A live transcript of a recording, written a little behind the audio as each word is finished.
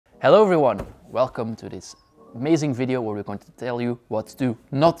Hello everyone, welcome to this amazing video where we're going to tell you what to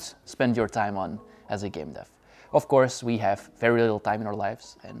not spend your time on as a game dev. Of course, we have very little time in our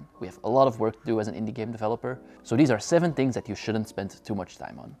lives and we have a lot of work to do as an indie game developer. So these are 7 things that you shouldn't spend too much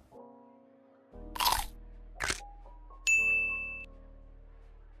time on.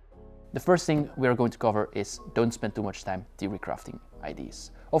 The first thing we are going to cover is don't spend too much time theorycrafting IDs.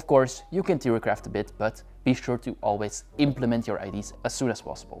 Of course, you can theorycraft a bit, but be sure to always implement your IDs as soon as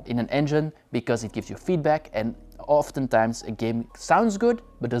possible in an engine because it gives you feedback, and oftentimes a game sounds good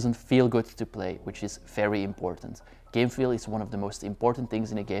but doesn't feel good to play, which is very important. Game feel is one of the most important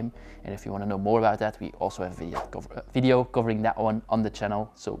things in a game, and if you want to know more about that, we also have a video covering that one on the channel,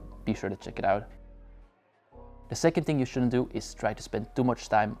 so be sure to check it out. The second thing you shouldn't do is try to spend too much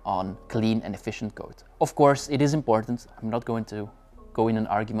time on clean and efficient code. Of course, it is important. I'm not going to go in an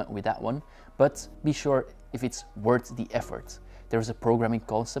argument with that one, but be sure if it's worth the effort. There's a programming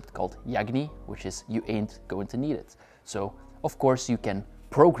concept called Yagni, which is you ain't going to need it. So, of course, you can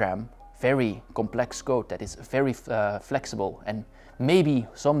program very complex code that is very flexible, and maybe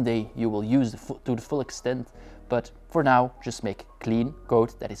someday you will use to the full extent, but for now, just make clean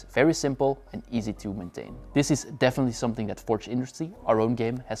code that is very simple and easy to maintain. This is definitely something that Forge Industry, our own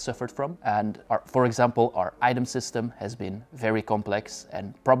game, has suffered from. And for example, our item system has been very complex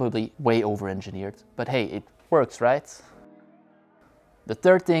and probably way over-engineered. But hey, it works, right? The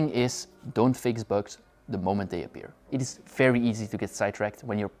third thing is don't fix bugs the moment they appear. It is very easy to get sidetracked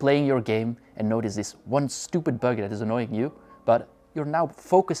when you're playing your game and notice this one stupid bug that is annoying you, but you're now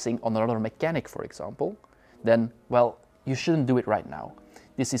focusing on another mechanic, for example. Then, well, you shouldn't do it right now.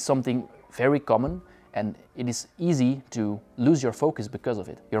 This is something very common and it is easy to lose your focus because of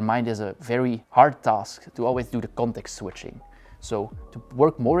it. Your mind is a very hard task to always do the context switching. So to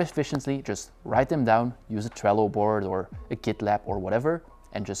work more efficiently, just write them down, use a Trello board or a GitLab or whatever,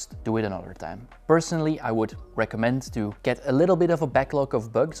 and just do it another time. Personally, I would recommend to get a little bit of a backlog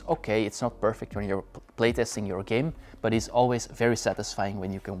of bugs. Okay, it's not perfect when you're playtesting your game, but it's always very satisfying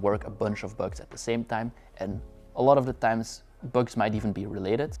when you can work a bunch of bugs at the same time, and a lot of the times bugs might even be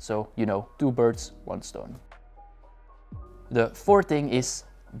related. So, you know, 2 birds, 1 stone. The fourth thing is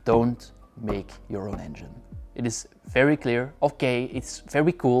don't make your own engine. It is very clear. Okay, it's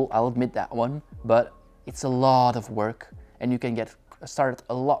very cool, I'll admit that one, but it's a lot of work and you can get started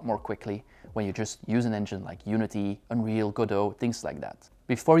a lot more quickly when you just use an engine like Unity, Unreal, Godot, things like that.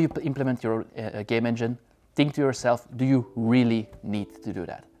 Before you implement your game engine, think to yourself, do you really need to do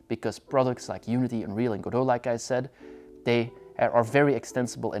that? Because products like Unity, Unreal, and Godot, like I said, they are very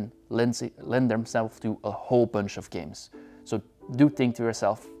extensible and lend themselves to a whole bunch of games. So do think to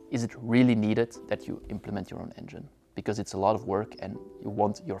yourself, is it really needed that you implement your own engine? Because it's a lot of work and you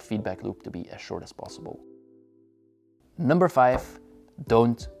want your feedback loop to be as short as possible. Number 5,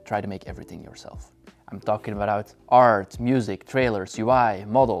 don't try to make everything yourself. I'm talking about art, music, trailers, UI,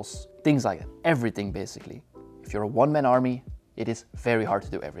 models, things like that. Everything basically. If you're a one-man army, it is very hard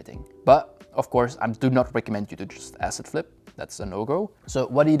to do everything. But of course, I do not recommend you to just asset flip. That's a no-go. So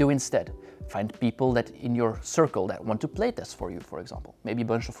what do you do instead? Find people that in your circle that want to playtest for you, for example. Maybe a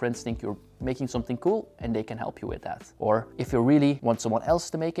bunch of friends think you're making something cool and they can help you with that. Or if you really want someone else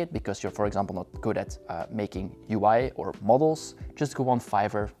to make it because you're, for example, not good at making UI or models, just go on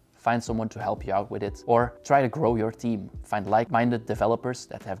Fiverr, find someone to help you out with it, or try to grow your team. Find like-minded developers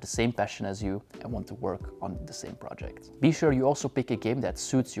that have the same passion as you and want to work on the same project. Be sure you also pick a game that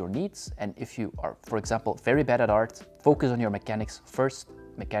suits your needs, and if you are, for example, very bad at art, focus on your mechanics first.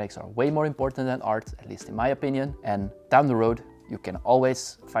 Mechanics are way more important than art, at least in my opinion, and down the road, you can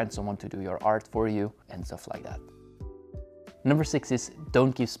always find someone to do your art for you and stuff like that. Number 6 is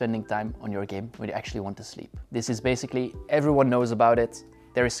don't keep spending time on your game when you actually want to sleep. This is basically, everyone knows about it.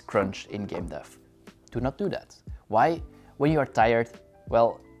 There is crunch in game dev. Do not do that. Why? When you are tired,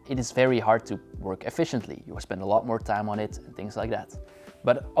 well, it is very hard to work efficiently. You will spend a lot more time on it and things like that.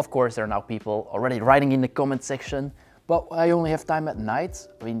 But of course, there are now people already writing in the comment section, but I only have time at night.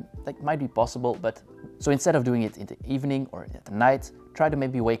 I mean, that might be possible, but so instead of doing it in the evening or at the night, try to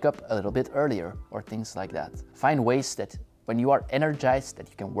maybe wake up a little bit earlier or things like that. Find ways that when you are energized, that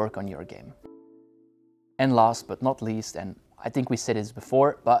you can work on your game. And last but not least, and I think we said this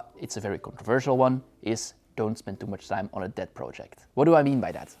before, but it's a very controversial one, is don't spend too much time on a dead project. What do I mean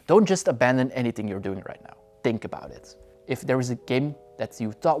by that? Don't just abandon anything you're doing right now. Think about it. If there is a game that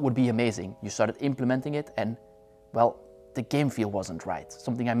you thought would be amazing, you started implementing it and, well, the game feel wasn't right,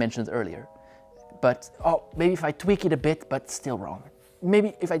 something I mentioned earlier. But, oh, maybe if I tweak it a bit, but still wrong.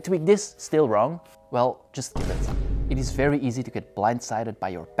 Maybe if I tweak this, still wrong. Well, just give it. It is very easy to get blindsided by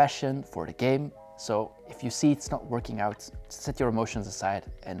your passion for the game. So if you see it's not working out, set your emotions aside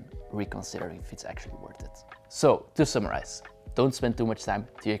and reconsider if it's actually worth it. So to summarize, don't spend too much time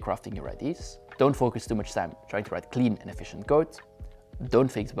theorycrafting your ideas. Don't focus too much time trying to write clean and efficient code.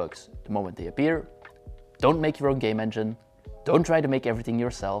 Don't fix bugs the moment they appear. Don't make your own game engine. Don't try to make everything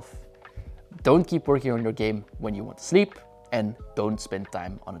yourself. Don't keep working on your game when you want to sleep. And don't spend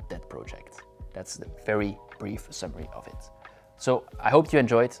time on a dead project. That's the very brief summary of it. So I hope you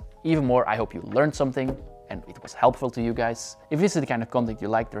enjoyed. Even more, I hope you learned something and it was helpful to you guys. If this is the kind of content you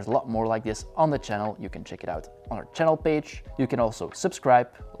like, there's a lot more like this on the channel. You can check it out on our channel page. You can also subscribe,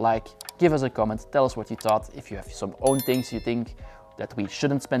 like, give us a comment, tell us what you thought. If you have some own things you think that we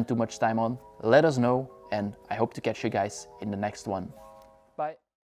shouldn't spend too much time on, let us know. And I hope to catch you guys in the next one.